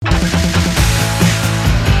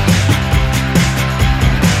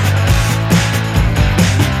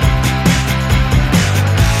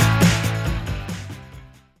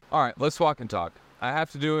let's walk and talk. I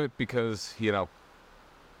have to do it because,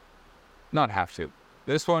 not have to.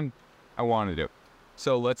 This one, I want to do.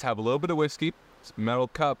 So let's have a little bit of whiskey. It's a metal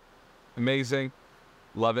cup. Amazing.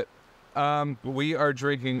 Love it. We are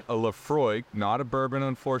drinking a Lefroy, not a bourbon,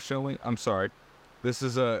 unfortunately. I'm sorry. This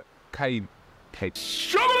is a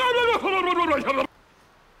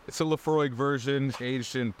It's a Lefroy version,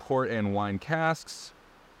 aged in port and wine casks.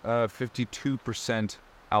 52%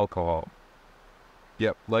 alcohol.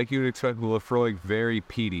 Yep, like you'd expect with Lefroy, very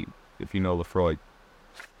peaty, if you know Lefroy.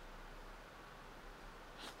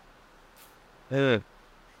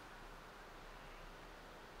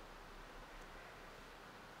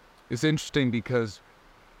 It's interesting because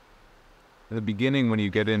in the beginning, when you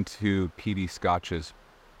get into peaty scotches,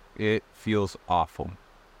 it feels awful.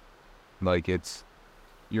 Like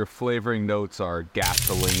your flavoring notes are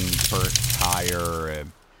gasoline, burnt tire,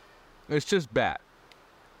 and it's just bad.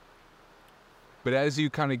 But as you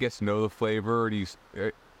kind of get to know the flavor, and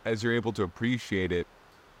as you're able to appreciate it,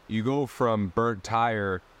 you go from burnt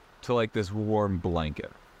tire to like this warm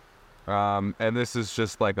blanket. And this is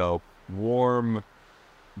just like a warm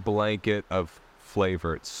blanket of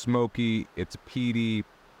flavor. It's smoky, it's peaty,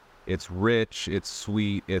 it's rich, it's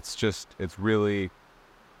sweet, it's really,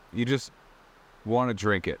 you just want to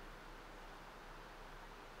drink it.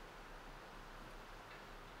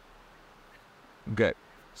 Okay,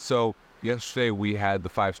 so yesterday we had the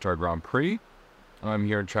 5-star Grand Prix. I'm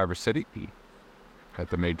here in Traverse City at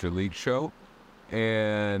the Major League Show,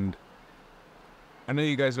 and I know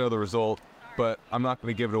you guys know the result, but I'm not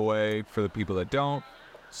going to give it away for the people that don't.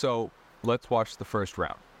 So let's watch the first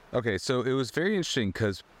round. Okay, so it was very interesting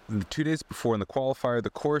because the 2 days before in the qualifier, the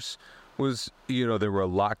course was, there were a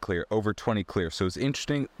lot clear, over 20 clear. So it was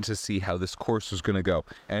interesting to see how this course was going to go.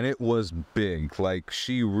 And it was big. Like,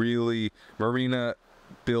 Marina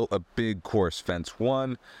built a big course. Fence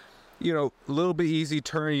 1, a little bit easy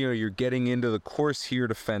turn. You're getting into the course here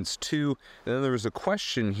to fence 2. And then there was a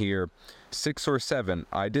question here, 6 or 7.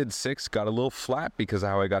 I did 6, got a little flat because of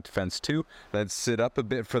how I got to fence 2. Then sit up a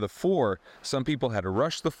bit for the 4. Some people had to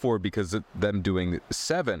rush the 4 because of them doing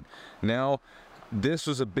 7. Now, this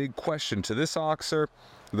was a big question to this oxer.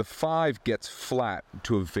 The 5 gets flat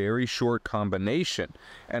to a very short combination.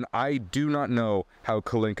 And I do not know how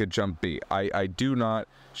Kalinka jumped B. I do not.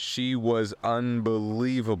 She was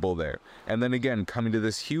unbelievable there. And then again, coming to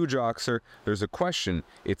this huge oxer, there's a question.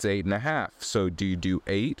 It's 8.5. So do you do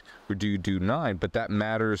 8 or do you do 9? But that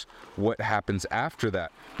matters what happens after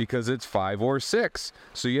that because it's 5 or 6.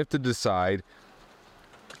 So you have to decide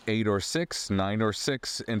 8 or 6, 9 or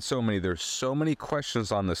 6, and there's so many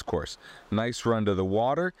questions on this course. Nice run to the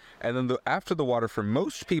water, and then after the water, for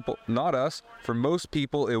most people, not us, for most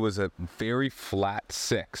people it was a very flat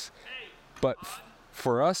 6. But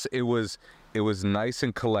for us, it was nice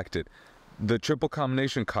and collected. The triple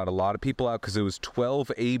combination caught a lot of people out because it was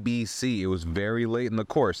 12 ABC. It was very late in the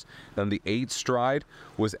course. Then the 8 stride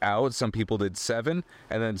was out. Some people did 7,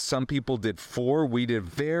 and then some people did 4. We did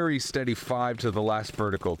very steady 5 to the last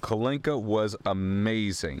vertical. Kalinka was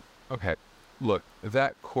amazing. Okay, look,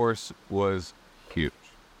 that course was huge.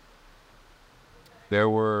 There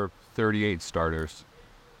were 38 starters.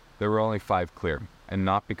 There were only 5 clear, and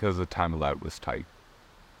not because the time allowed was tight.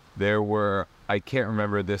 There were, I can't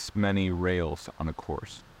remember this many rails on a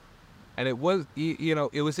course. And it was,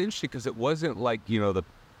 it was interesting because it wasn't like, the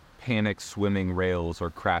panic swimming rails or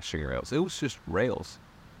crashing rails. It was just rails.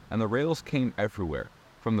 And the rails came everywhere.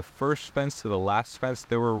 From the first fence to the last fence,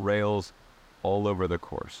 there were rails all over the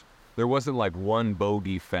course. There wasn't like one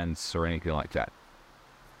bogey fence or anything like that.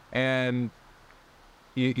 And,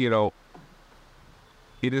 it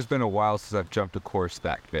has been a while since I've jumped a course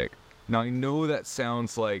that big. Now, I know that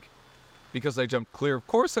sounds like, because I jumped clear, of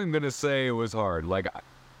course I'm going to say it was hard. Like,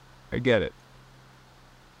 I get it.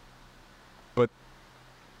 But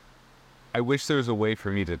I wish there was a way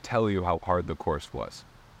for me to tell you how hard the course was,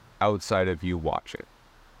 outside of you watch it.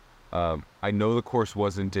 I know the course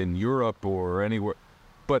wasn't in Europe or anywhere,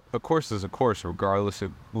 but a course is a course, regardless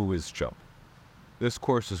of who is jumped. This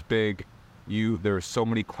course is big. There are so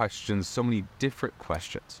many questions, so many different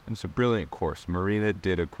questions. And it's a brilliant course. Marina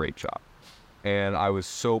did a great job. And I was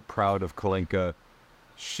so proud of Kalinka.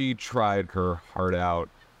 She tried her heart out.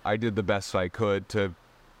 I did the best I could to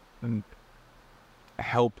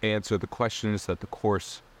help answer the questions that the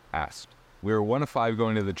course asked. We were 1 of 5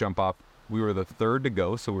 going to the jump off. We were the 3rd to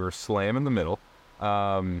go, so we were slam in the middle.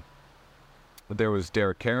 But there was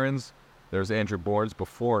Derek Cairns, there was Andrew Bournes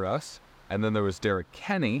before us, and then there was Derek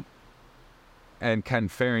Kenny and Ken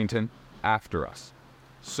Farrington after us.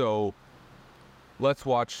 So let's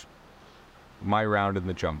watch my round in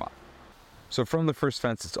the jump off. So from the first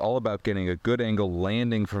fence, it's all about getting a good angle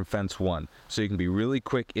landing from fence 1. So you can be really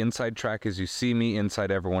quick inside track as you see me,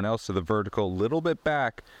 inside everyone else to the vertical, little bit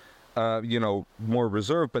back, more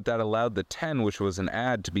reserved, but that allowed the 10, which was an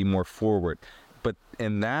add, to be more forward.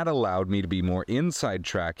 And that allowed me to be more inside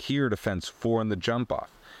track here to fence 4 in the jump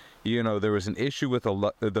off. There was an issue with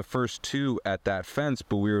the first 2 at that fence,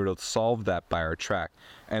 but we were able to solve that by our track.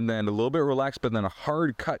 And then a little bit relaxed, but then a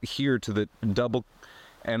hard cut here to the double.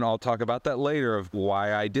 And I'll talk about that later of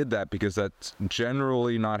why I did that, because that's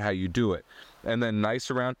generally not how you do it. And then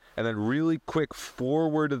nice around, and then really quick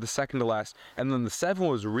forward to the second to last. And then the 7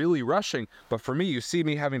 was really rushing, but for me, you see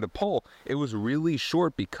me having the pull, it was really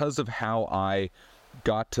short because of how I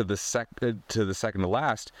got to the second to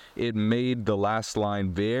last. It made the last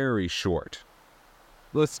line very short.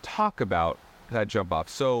 Let's talk about that jump off.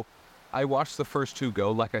 So I watched the first 2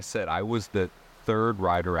 go. Like I said, I was the 3rd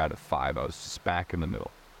rider out of 5. I was just back in the middle.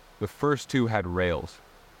 The first 2 had rails,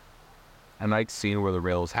 and I'd seen where the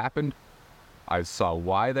rails happened. I saw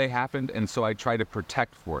why they happened, and so I tried to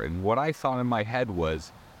protect for it. And what I thought in my head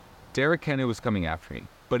was, Derek Kennedy was coming after me,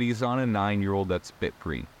 but he's on a 9-year-old that's bit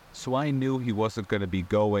green. So I knew he wasn't going to be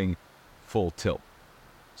going full tilt.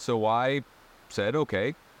 So I said,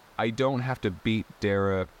 okay, I don't have to beat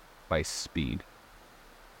Dara by speed.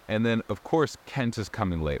 And then, of course, Kent is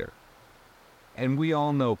coming later. And we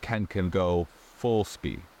all know Kent can go full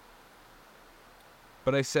speed.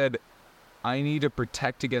 But I said, I need to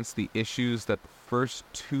protect against the issues that the first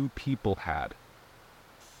 2 people had.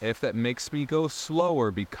 If that makes me go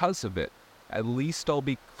slower because of it, at least I'll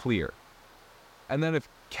be clear. And then if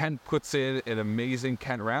Kent puts in an amazing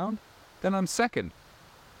Kent round, then I'm second.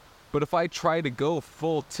 But if I try to go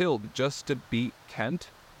full tilt just to beat Kent,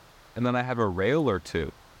 and then I have a rail or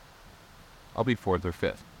 2, I'll be 4th or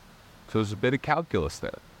 5th. So there's a bit of calculus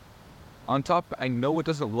there. On top, I know it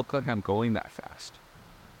doesn't look like I'm going that fast,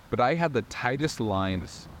 but I had the tightest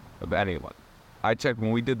lines of anyone. I checked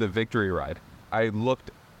when we did the victory ride. I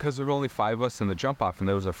looked, because there were only 5 of us in the jump off and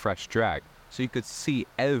there was a fresh drag, so you could see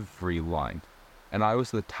every line. And I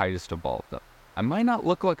was the tightest of all of them. I might not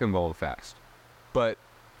look like I'm going fast, but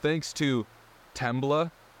thanks to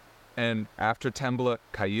Tembla and after Tembla,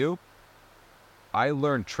 Caillou, I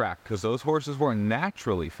learned track because those horses weren't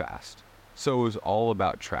naturally fast. So it was all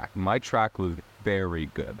about track. My track was very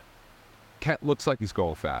good. Kent looks like he's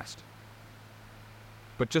going fast.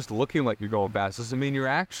 But just looking like you're going fast doesn't mean you're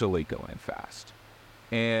actually going fast.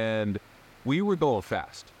 And we were going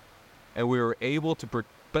fast. And we were able to, but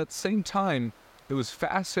at the same time, it was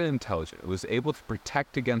fast and intelligent. It was able to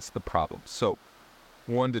protect against the problems. So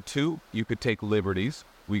 1 to 2, you could take liberties.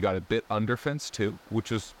 We got a bit under fence 2,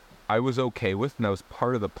 which I was okay with, and that was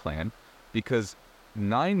part of the plan, because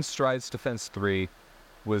 9 strides to fence 3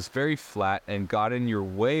 was very flat and got in your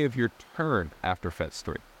way of your turn after fence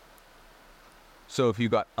 3. So if you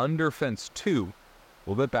got under fence 2, a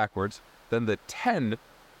little bit backwards, then the 10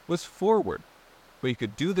 was forward. But you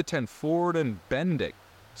could do the 10 forward and bending.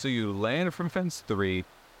 So you land from fence 3,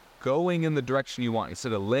 going in the direction you want,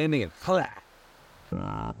 instead of landing and flat.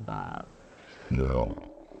 No.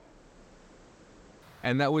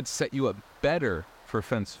 And that would set you up better for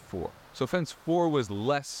fence 4. So fence 4 was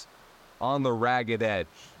less on the ragged edge,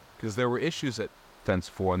 because there were issues at fence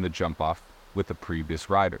 4 in the jump off with the previous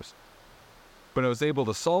riders. But I was able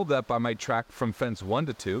to solve that by my track from fence 1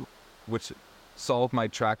 to 2, which solved my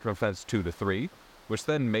track from fence 2 to 3, which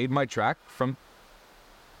then made my track from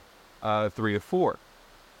 3 to 4.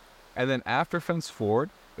 And then after fence 4,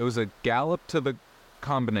 it was a gallop to the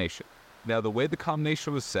combination. Now, the way the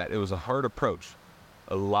combination was set, it was a hard approach.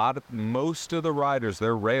 Most of the riders,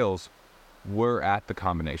 their rails were at the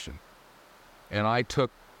combination. And I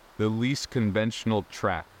took the least conventional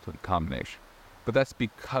track to the combination. But that's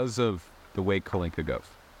because of the way Kalinka goes.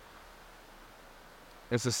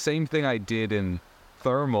 It's the same thing I did in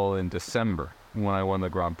Thermal in December when I won the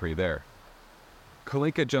Grand Prix there.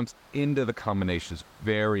 Kalinka jumps into the combinations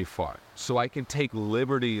very far. So I can take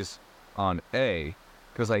liberties on A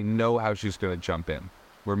because I know how she's going to jump in,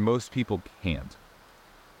 where most people can't.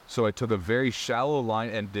 So I took a very shallow line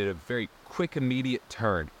and did a very quick, immediate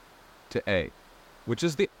turn to A, which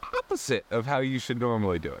is the opposite of how you should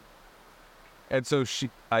normally do it. And so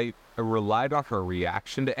I relied on her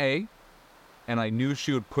reaction to A, and I knew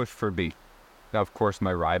she would push for B. Now, of course,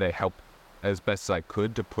 my ride, I helped as best as I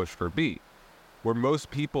could to push for B. Where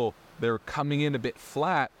most people, they're coming in a bit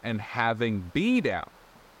flat and having B down.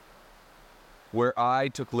 Where I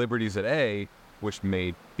took liberties at A, which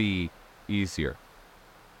made B easier.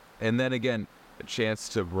 And then again, a chance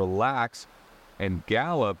to relax and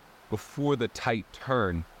gallop before the tight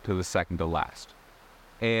turn to the second to last.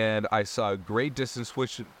 and I saw a great distance,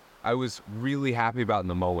 which I was really happy about in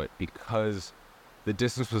the moment because the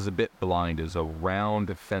distance was a bit blind. It was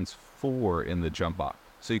around fence 4 in the jump off.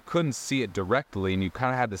 So you couldn't see it directly, and you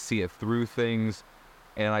kind of had to see it through things.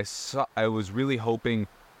 And I was really hoping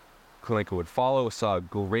Kalinka would follow. Saw a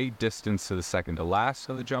great distance to the second to last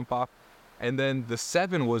of the jump off. And then the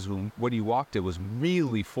 7 was, when you walked it, was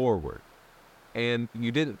really forward. And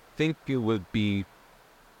you didn't think it would be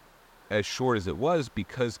as short as it was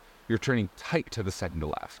because you're turning tight to the second to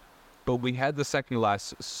last. But we had the second to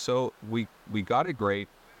last, so we got it great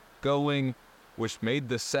going, which made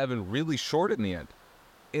the 7 really short in the end.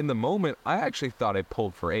 In the moment, I actually thought I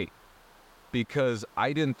pulled for 8 because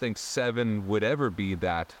I didn't think 7 would ever be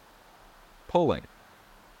that pulling.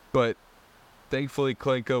 But thankfully,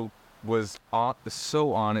 Kalinka was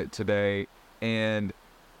so on it today, and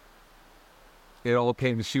it all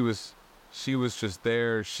came. She was just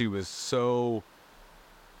there. She was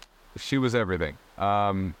everything.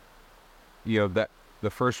 That the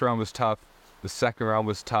first round was tough. The second round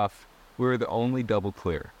was tough. We were the only double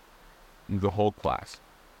clear in the whole class.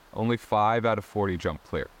 Only 5 out of 40 jump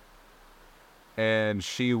clear. And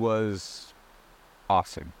she was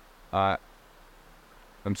awesome. I'm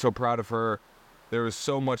so proud of her. There was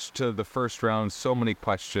so much to the first round, so many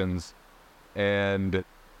questions, and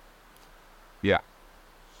yeah,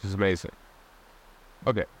 she's amazing.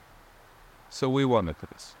 Okay, so we won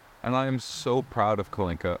this, and I am so proud of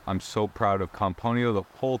Kalinka. I'm so proud of Camponio, the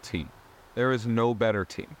whole team. There is no better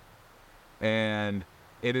team, and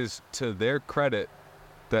it is to their credit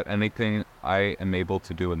that anything I am able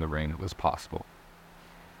to do in the ring was possible.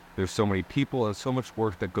 There's so many people and so much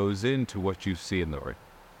work that goes into what you see in the ring.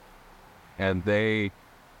 And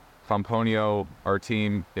Camponio, our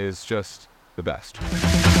team, is just the best.